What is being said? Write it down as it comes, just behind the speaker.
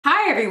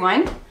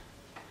everyone,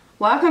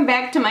 welcome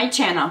back to my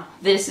channel.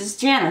 This is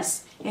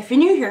Janice. If you're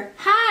new here,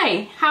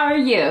 hi, how are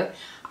you?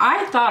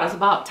 I thought it was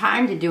about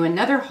time to do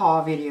another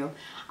haul video.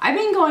 I've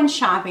been going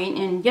shopping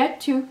and yet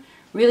to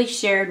really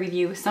share with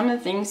you some of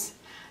the things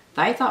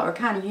that I thought were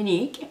kind of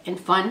unique and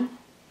fun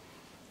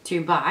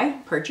to buy,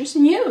 purchase,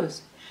 and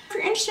use. If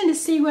you're interested to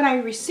see what I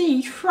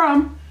received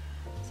from,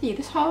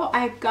 this haul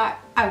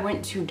I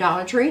went to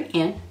Dollar Tree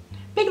and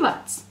Big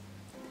Lots.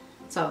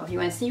 So if you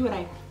want to see what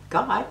I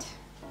got,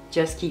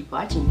 just keep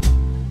watching.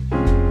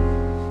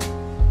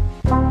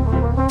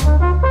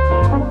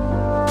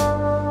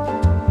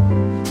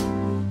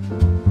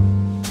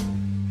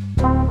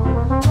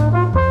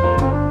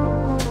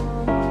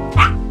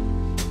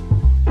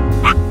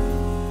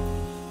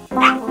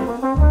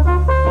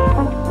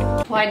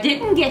 Well, I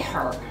didn't get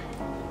her.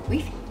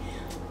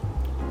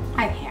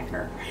 I've had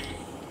her.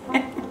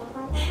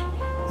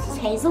 This is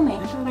Hazel May.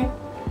 I thought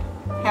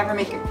I'd have her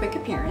make a quick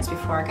appearance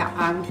before I got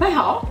on with my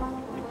haul.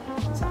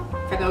 So,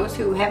 for those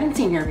who haven't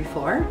seen her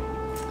before,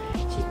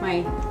 she's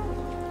my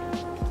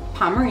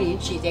Pomeranian.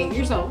 She's 8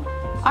 years old.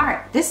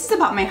 Alright, this is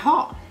about my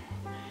haul.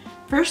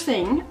 First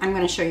thing, I'm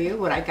going to show you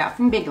what I got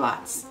from Big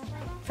Lots.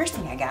 First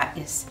thing I got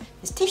is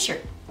this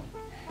t-shirt.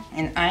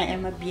 And I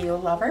am a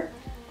Beatle lover.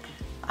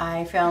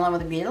 I fell in love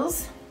with the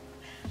Beatles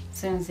as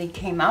soon as they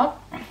came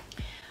out.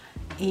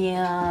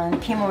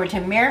 And came over to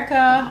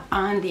America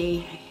on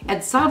the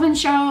Ed Sullivan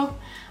Show.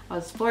 I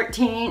was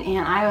 14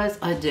 and I was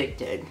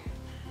addicted.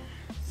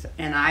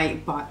 And I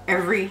bought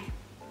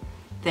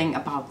everything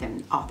about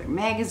them, all their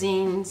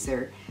magazines,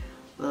 their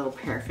little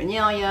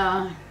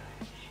paraphernalia,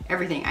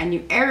 everything. I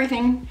knew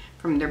everything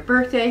from their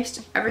birthdays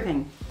to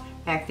everything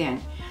back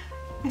then.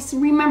 I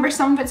still remember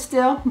some of it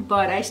still,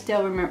 but I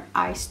still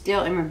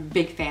am a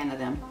big fan of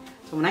them.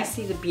 So when I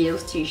see the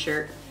Beatles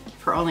t-shirt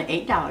for only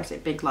 $8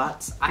 at Big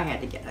Lots, I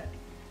had to get it.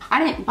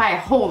 I didn't buy a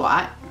whole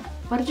lot,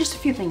 but just a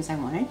few things I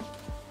wanted.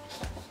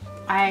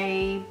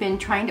 I've been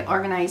trying to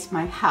organize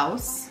my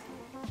house,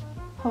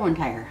 whole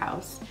entire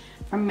house,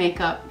 from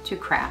makeup to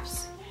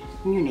crafts,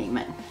 you name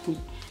it,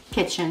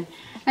 kitchen.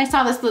 And I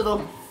saw this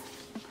little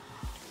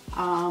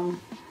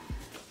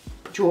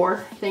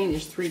drawer thing.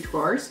 There's 3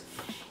 drawers,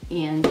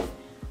 and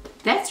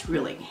that's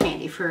really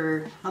handy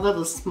for a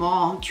little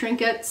small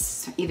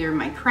trinkets, either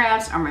my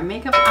crafts or my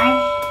makeup.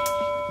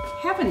 I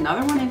have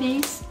another one of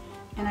these,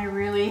 and I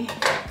really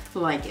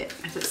like it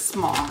because it's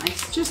small.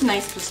 It's just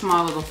nice for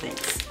small little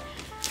things.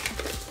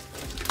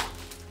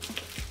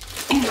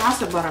 And I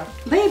also bought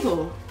a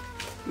label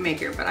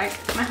maker, but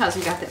my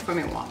husband got that from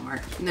me at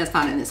Walmart, and that's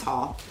not in this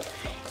haul.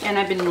 And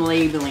I've been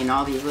labeling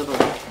all these little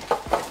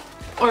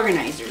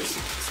organizers.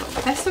 So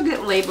I still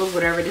get labeled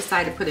whatever I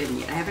decide to put in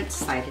yet. I haven't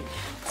decided.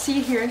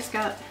 See here, it's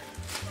got,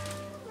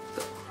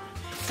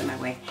 it's in my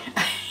way,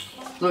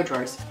 little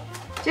drawers.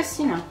 Just,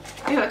 you know,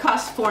 it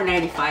costs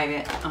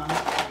 $4.95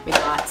 at Big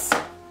Lots.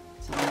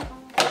 So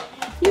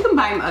you can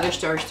buy them at other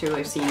stores too.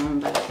 I've seen them,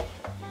 but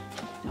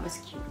that was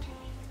cute.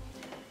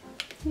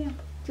 Yeah,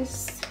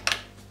 just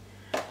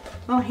a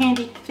little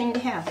handy thing to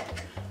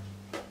have.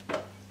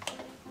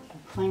 I'm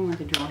playing with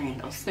the door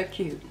handles. They're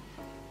cute.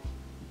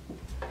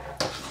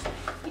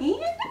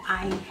 And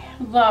I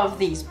love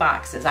these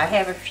boxes. I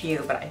have a few,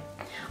 but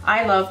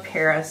I love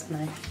Paris, and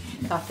I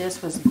thought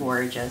this was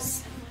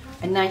gorgeous.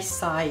 A nice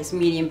size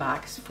medium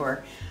box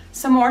for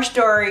some more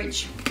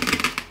storage.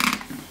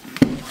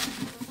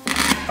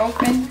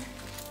 Open.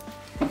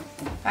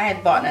 I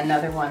had bought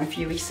another one a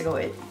few weeks ago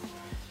at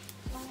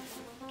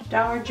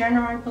Dollar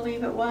General, I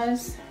believe it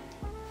was.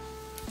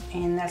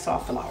 And that's all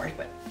flowers,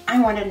 but I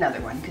wanted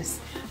another one because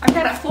I've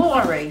got it full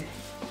already.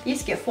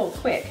 These get full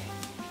quick.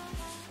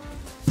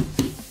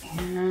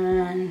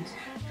 And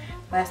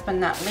last but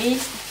not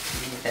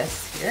least,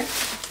 this here.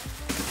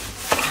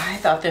 I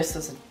thought this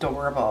was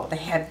adorable. They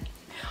had,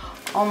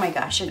 oh my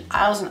gosh,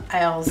 aisles and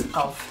aisles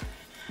of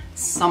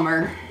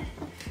summer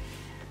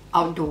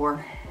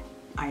outdoor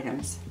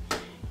items.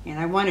 And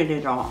I wanted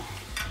it all.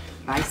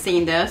 I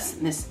seen this,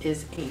 and this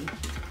is a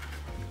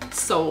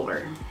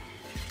solar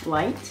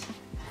light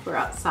for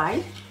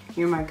outside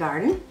near my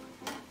garden.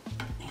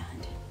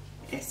 And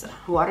it's a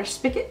water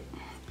spigot,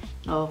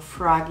 a little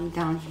froggy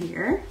down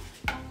here.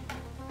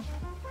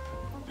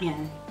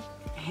 And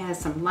it has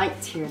some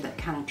lights here that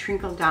kind of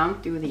trickle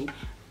down through the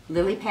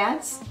lily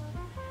pads.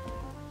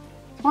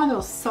 One of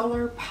those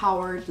solar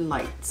powered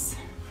lights.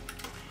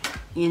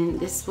 And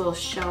this will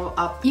show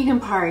up. You can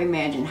probably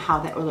imagine how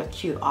that would look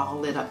cute, all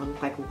lit up. It would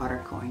look like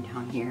water going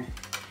down here.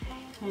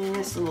 And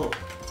this little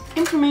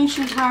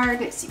information card.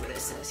 Let's see what it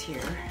says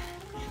here.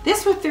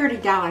 This was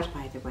 $30,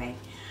 by the way.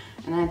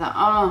 And I thought,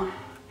 oh,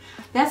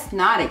 that's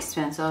not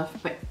expensive.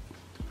 But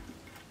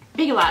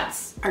Big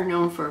Lots are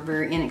known for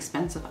very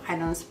inexpensive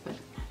items, but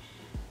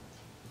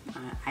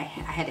I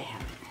had to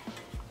have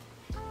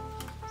it.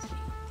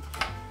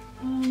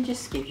 And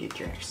just gives you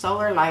your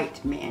solar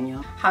light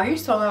manual. How your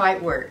solar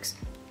light works.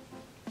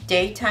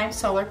 Daytime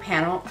solar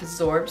panel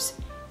absorbs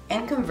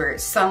and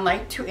converts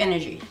sunlight to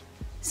energy,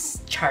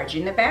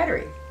 charging the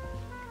battery.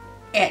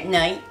 At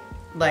night,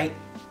 light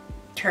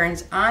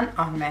turns on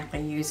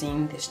automatically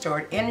using the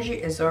stored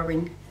energy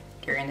absorbing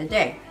during the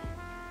day.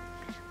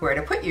 Where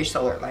to put your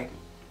solar light.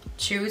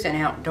 Choose an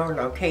outdoor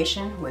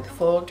location with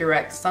full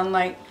direct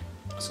sunlight,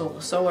 so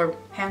the solar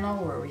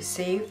panel will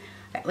receive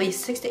at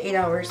least 6 to 8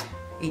 hours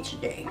each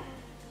day.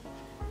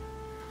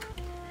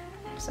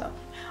 So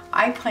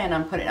I plan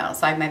on putting it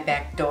outside my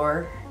back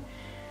door,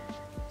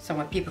 so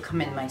when people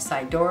come in my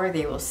side door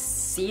they will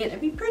see it. It'll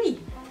be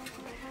pretty.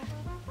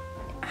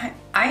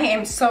 I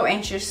am so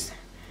anxious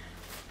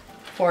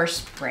for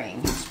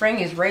spring. Spring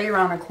is right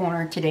around the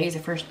corner. Today is the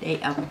first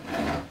day of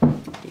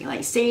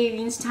daylight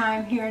savings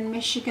time here in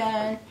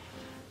Michigan,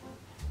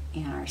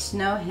 and our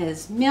snow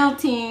is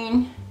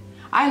melting.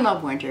 I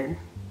love winter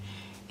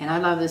and I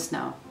love the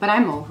snow, but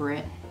I'm over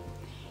it.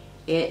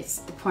 It's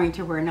the point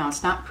to where now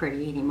it's not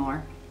pretty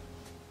anymore.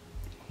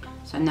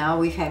 So now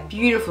we've had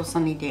beautiful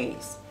sunny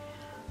days.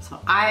 So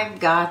I've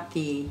got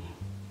the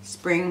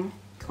spring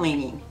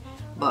cleaning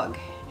bug.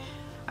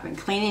 I've been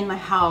cleaning my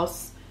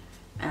house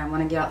and I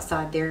want to get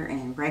outside there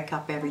and rake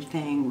up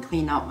everything and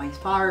clean out my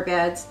flower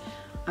beds.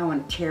 I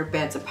want to tear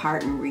beds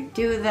apart and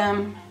redo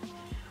them.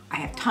 I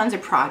have tons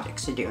of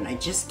projects to do and I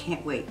just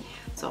can't wait.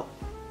 So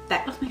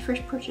that was my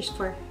first purchase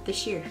for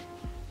this year.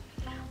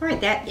 All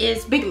right, that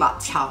is Big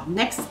Lots haul.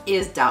 Next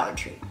is Dollar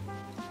Tree.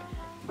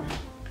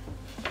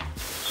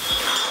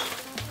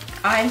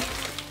 I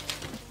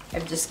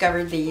have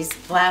discovered these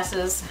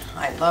glasses.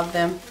 I love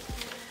them.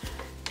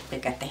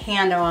 They've got the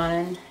handle on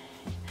it.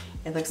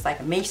 It looks like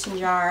a mason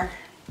jar.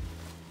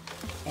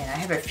 And I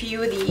have a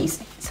few of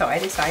these, so I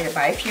decided to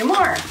buy a few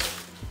more.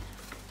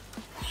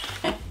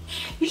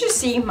 You should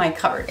see my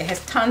cupboard. It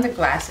has tons of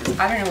glasses.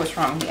 I don't know what's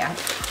wrong with me.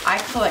 I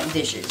collect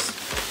dishes.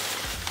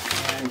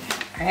 And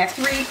I have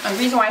 3. The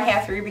reason why I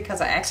have 3 because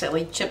I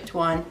accidentally chipped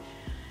one.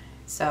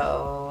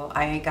 So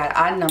I got an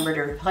odd number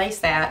to replace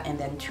that and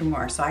then 2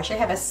 more. So I should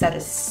have a set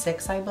of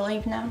 6, I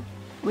believe now,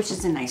 which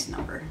is a nice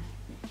number.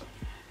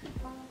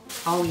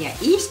 Oh yeah,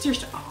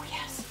 Easter's, oh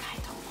yes, I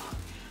don't know.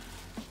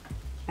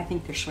 I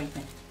think they're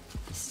sleeping.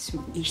 This is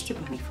an Easter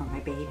bunny for my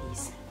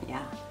babies.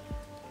 Yeah,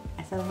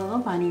 it's a little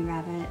bunny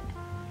rabbit.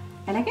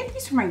 And I get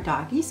these for my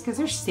doggies because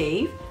they're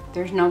safe.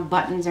 There's no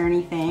buttons or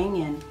anything,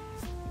 and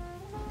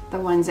the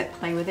ones that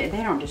play with it,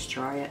 they don't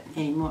destroy it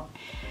anymore.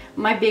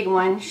 My big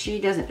one,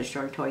 she doesn't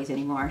destroy toys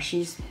anymore.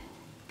 She's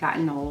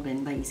gotten old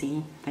and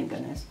lazy, thank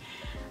goodness.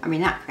 I mean,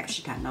 not crap,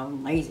 she's gotten old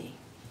and lazy,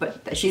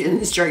 but she doesn't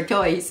destroy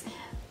toys.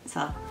 So,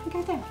 I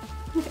got that.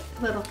 Look at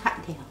the little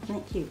cottontail, isn't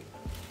it cute?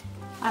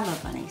 I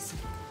love bunnies.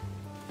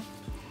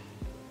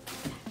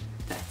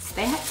 That's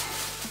that.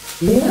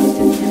 What else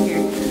did we have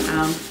here?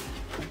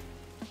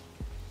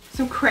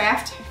 Some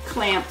craft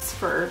clamps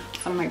for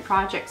some of my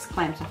projects.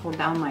 Clamps to hold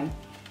down my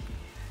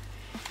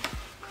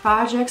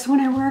projects when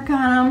I work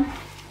on them.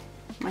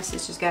 My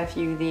sister's got a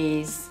few of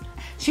these.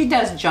 She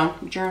does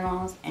junk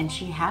journals and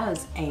she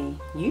has a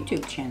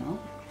YouTube channel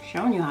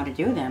showing you how to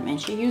do them,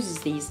 and she uses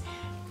these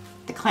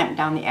to clamp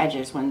down the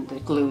edges when the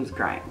glue is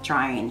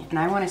drying, and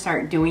I want to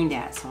start doing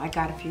that, so I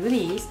got a few of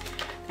these.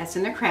 That's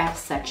in the craft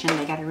section.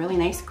 They got a really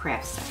nice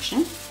craft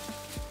section.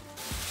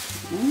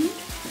 And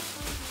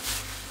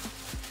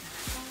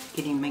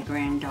getting my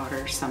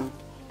granddaughter some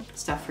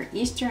stuff for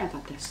Easter. I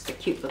thought this was a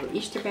cute little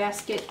Easter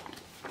basket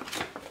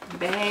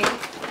bag.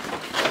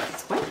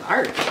 It's quite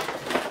large.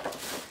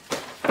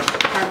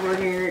 Cardboard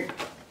here,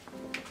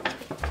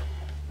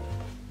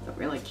 but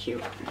really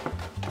cute.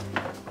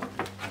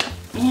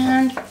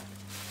 And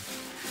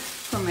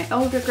for my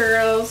older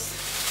girls,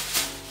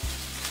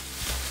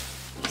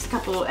 just a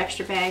couple of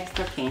extra bags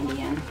for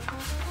candy in.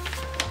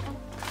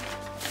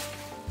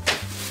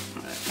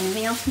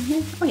 Anything else in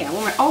here? Oh yeah,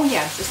 one more. Oh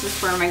yes, this is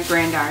for my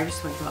granddaughter.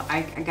 Just wait till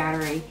I got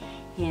her a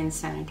hand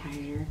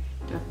sanitizer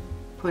to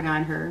put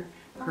on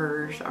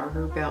hers or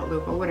her belt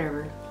loop or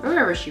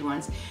whatever she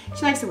wants.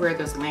 She likes to wear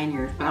those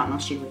lanyards, but I don't know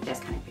if she would. That's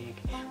kind of big.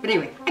 But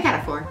anyway, I got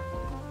it for her.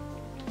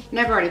 And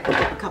I've already picked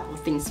up a couple of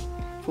things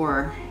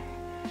for her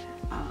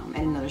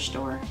at another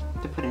store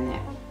to put in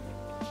that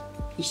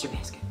Easter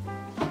basket.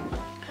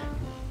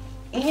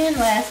 And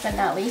last but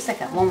not least, I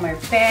got one more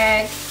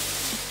bag.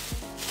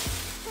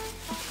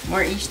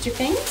 More Easter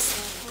things.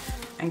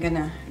 I'm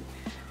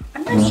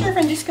not sure if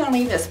I'm just gonna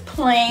leave this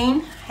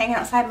plain, hang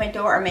outside my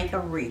door, or make a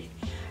wreath.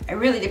 It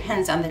really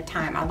depends on the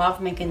time. I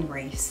love making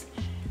wreaths.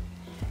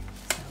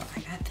 So I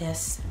got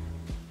this.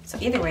 So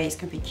either way, it's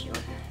gonna be cute.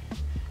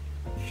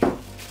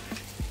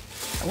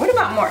 What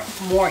about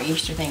more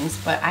Easter things?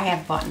 But I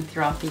have bought them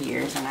throughout the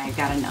years and I've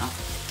got enough.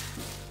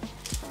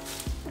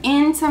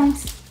 And some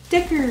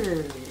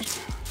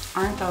stickers.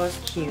 Aren't those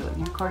cute?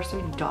 And of course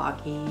they're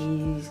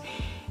doggies.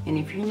 And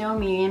if you know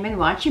me and been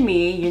watching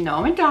me, you know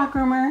I'm a dog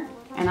groomer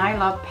and I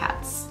love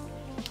pets.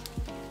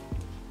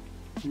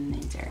 And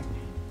these are,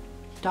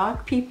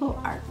 dog people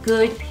are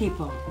good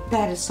people.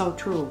 That is so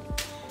true.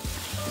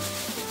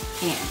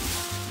 And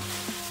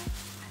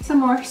some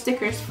more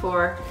stickers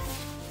for,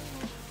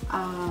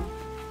 I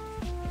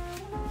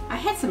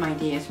had some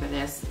ideas for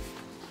this.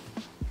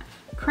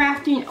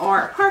 Crafting,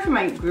 or apart from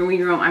my grooming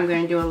room, I'm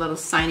going to do a little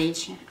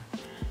signage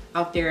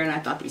out there and I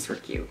thought these were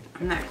cute.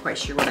 I'm not quite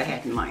sure what I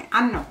had in mind.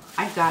 I don't know.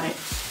 I got it.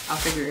 I'll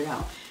figure it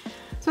out.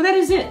 So that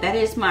is it. That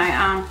is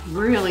my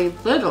really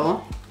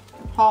little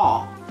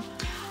haul.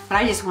 But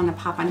I just want to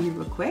pop on here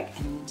real quick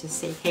and just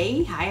say,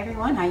 hey, hi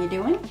everyone, how you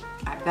doing?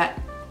 I've got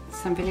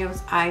some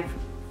videos I've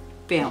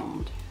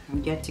filmed.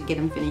 I'm yet to get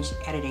them finished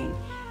editing.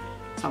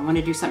 So I'm going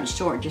to do something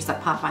short just to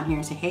pop on here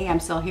and say, hey, I'm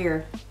still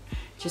here.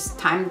 Just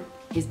time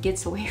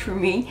gets away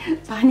from me,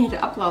 so I need to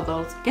upload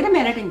those. Get them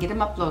edited and get them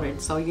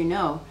uploaded so you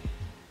know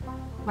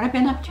what I've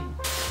been up to.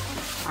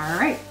 All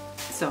right,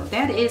 so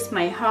that is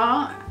my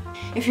haul.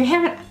 If you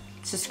haven't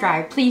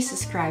subscribed, please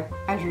subscribe.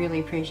 I really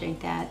appreciate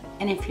that.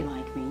 And if you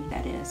like me,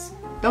 that is.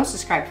 Don't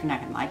subscribe if you're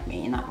not gonna like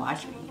me and not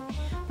watch me,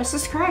 but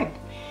subscribe.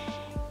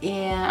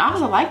 And I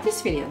also like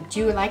this video.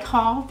 Do you like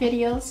haul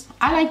videos?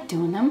 I like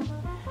doing them.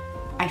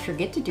 I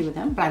forget to do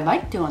them, but I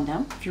like doing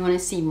them. If you want to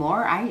see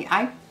more,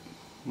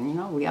 you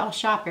know, we all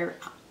shop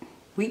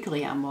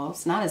weekly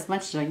almost. Not as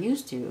much as I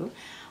used to,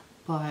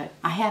 but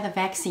I have the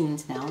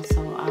vaccines now,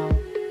 so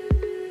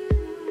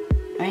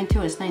I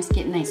too, it's nice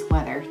getting nice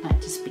weather, not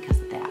just because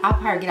of that. I'll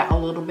probably get out a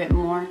little bit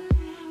more,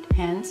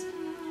 depends,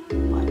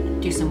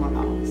 but do some more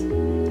hauls.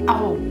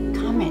 Oh,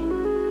 comment.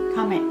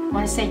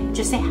 Want to say,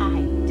 just say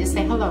hi. Just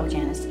say hello,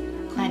 Janice.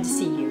 Glad to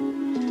see you.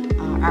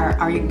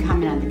 Or you can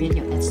comment on the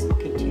video, that's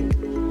okay too.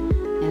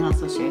 And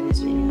also share this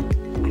video.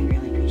 I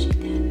really appreciate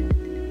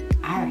that.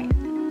 Alright,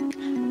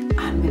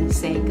 I'm going to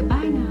say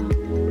goodbye now.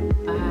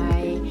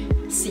 Bye.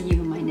 See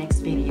you in my next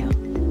video.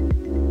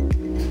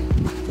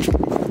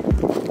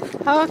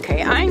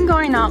 Okay, I'm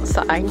going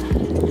outside.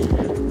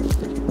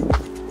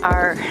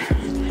 Our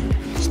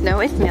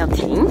snow is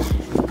melting.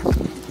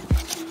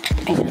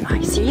 And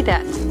I see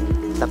that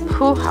the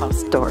pool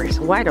house door is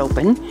wide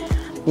open.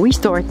 We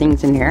store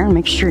things in there and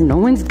make sure no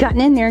one's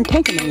gotten in there and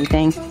taken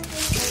anything.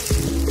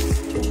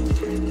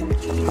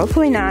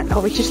 Hopefully not.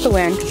 Oh, it's just the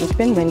wind. It's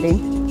been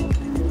windy.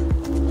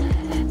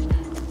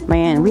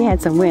 Man, we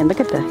had some wind. Look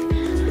at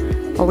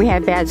well, we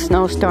had bad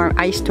snowstorm,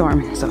 ice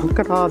storm. So look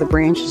at all the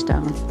branches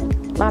down.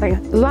 A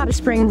lot of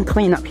spring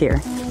cleanup here.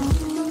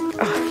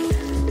 Oh,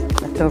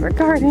 leftover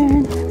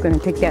garden. I'm gonna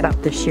take that up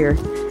this year.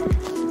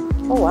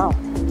 Oh wow,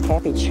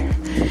 cabbage.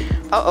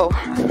 Uh-oh,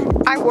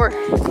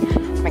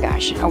 oh my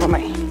gosh, I wore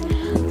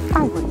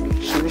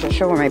shoes. I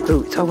should wear my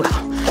boots. Oh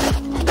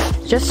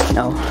well. Just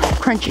snow,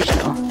 crunchy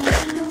snow.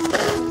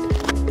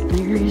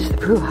 Here is the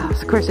pool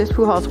house. Of course, this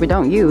pool house we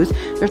don't use.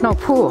 There's no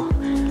pool.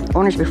 The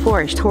owners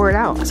before us tore it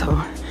out,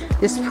 so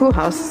this pool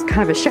house is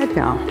kind of a shed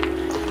now.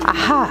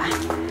 Aha!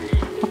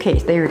 Okay,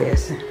 there it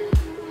is.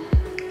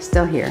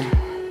 Still here.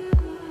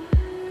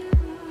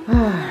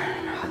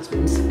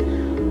 Husband's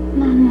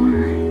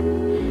lawnmower.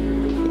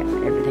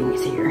 Yeah, everything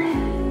is here.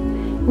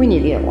 We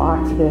need to get a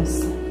walk for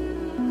this.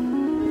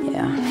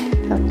 Yeah,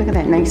 look at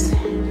that nice.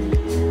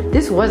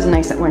 This was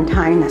nice at one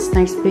time. This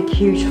nice big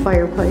huge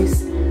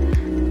fireplace.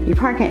 You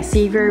probably can't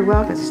see very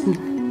well because the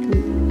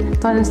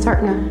sun is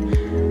starting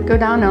to go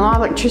down and all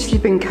the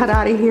electricity's been cut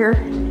out of here.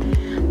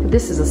 But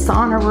this is a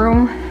sauna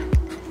room.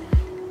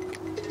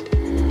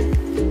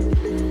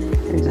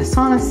 There's a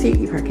sauna seat.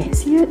 You probably can't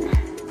see it.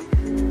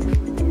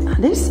 Yeah,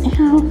 this, you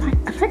know,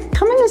 if I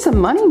come into some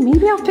money,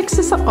 maybe I'll fix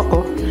this up.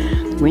 Uh-oh,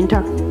 the wind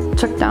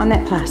took down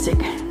that plastic.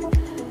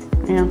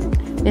 Yeah,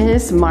 it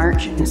is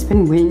March and it's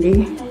been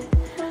windy.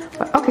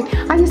 But okay,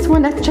 I just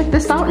wanted to check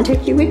this out and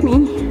take you with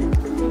me.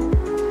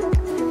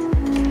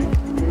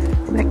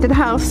 Back to the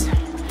house.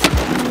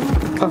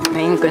 Oh,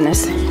 my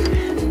goodness.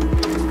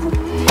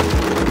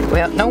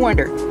 Well, no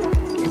wonder.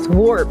 It's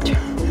warped.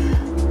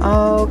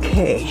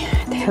 Okay.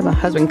 To have my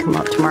husband come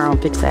up tomorrow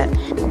and fix that.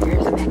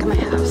 Here's the back of my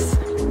house.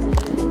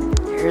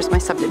 Here's my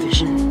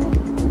subdivision.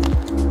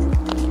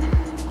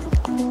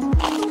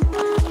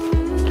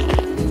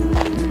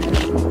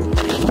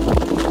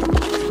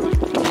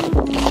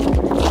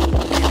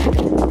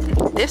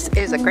 This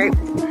is a grape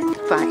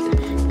vine.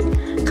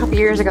 A couple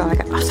years ago, I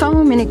got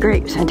so many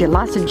grapes. I did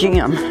lots of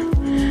jam.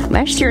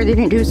 Last year, they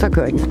didn't do so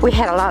good. We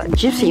had a lot of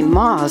gypsy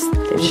moths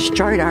that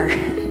destroyed our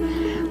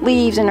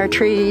leaves in our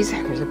trees.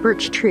 There's a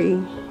birch tree.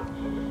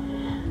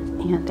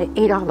 And they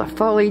ate all the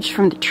foliage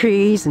from the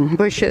trees and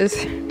bushes.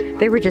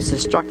 They were just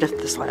destructive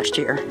this last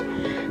year.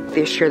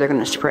 This year, they're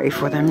going to spray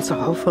for them, so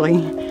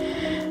hopefully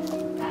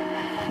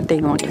they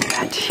won't do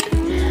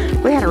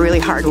that. We had a really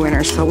hard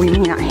winter, so we may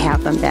not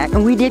have them back.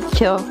 And we did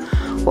kill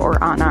what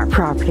were on our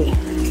property.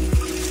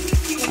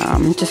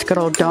 Just good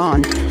old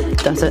Dawn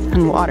does it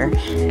in water.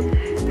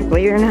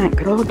 Believe it or not,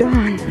 good old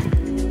Dawn.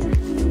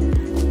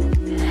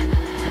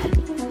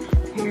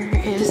 Here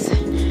is,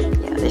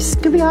 yeah, this is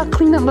gonna be all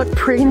cleaned up, look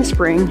pretty in the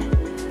spring.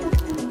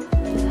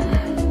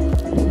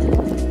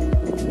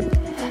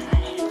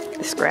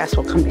 This grass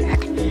will come back.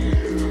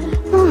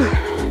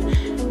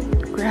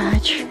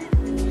 Garage.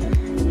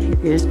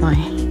 Here is my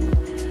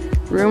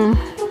room.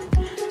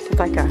 It's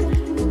like a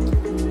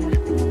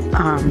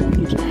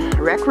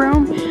rec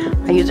room.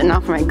 I use it now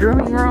for my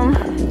grooming room,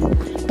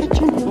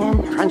 kitchen,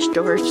 and front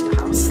doors to the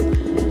house.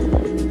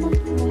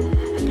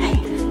 Hey,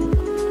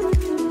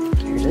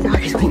 here's the dog.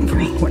 He's waiting for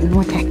me.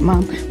 What attack,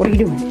 Mom? What are you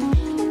doing?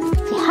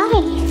 Say hi.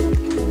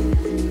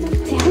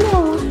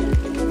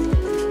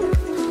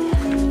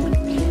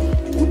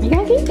 You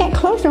gotta get that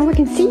close so we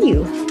can see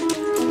you.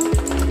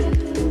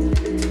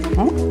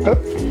 Oh, oh.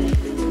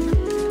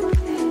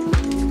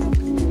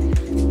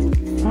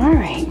 All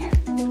right.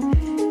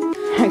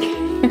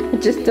 I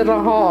just did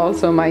a haul,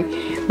 so my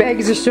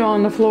bags are still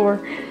on the floor.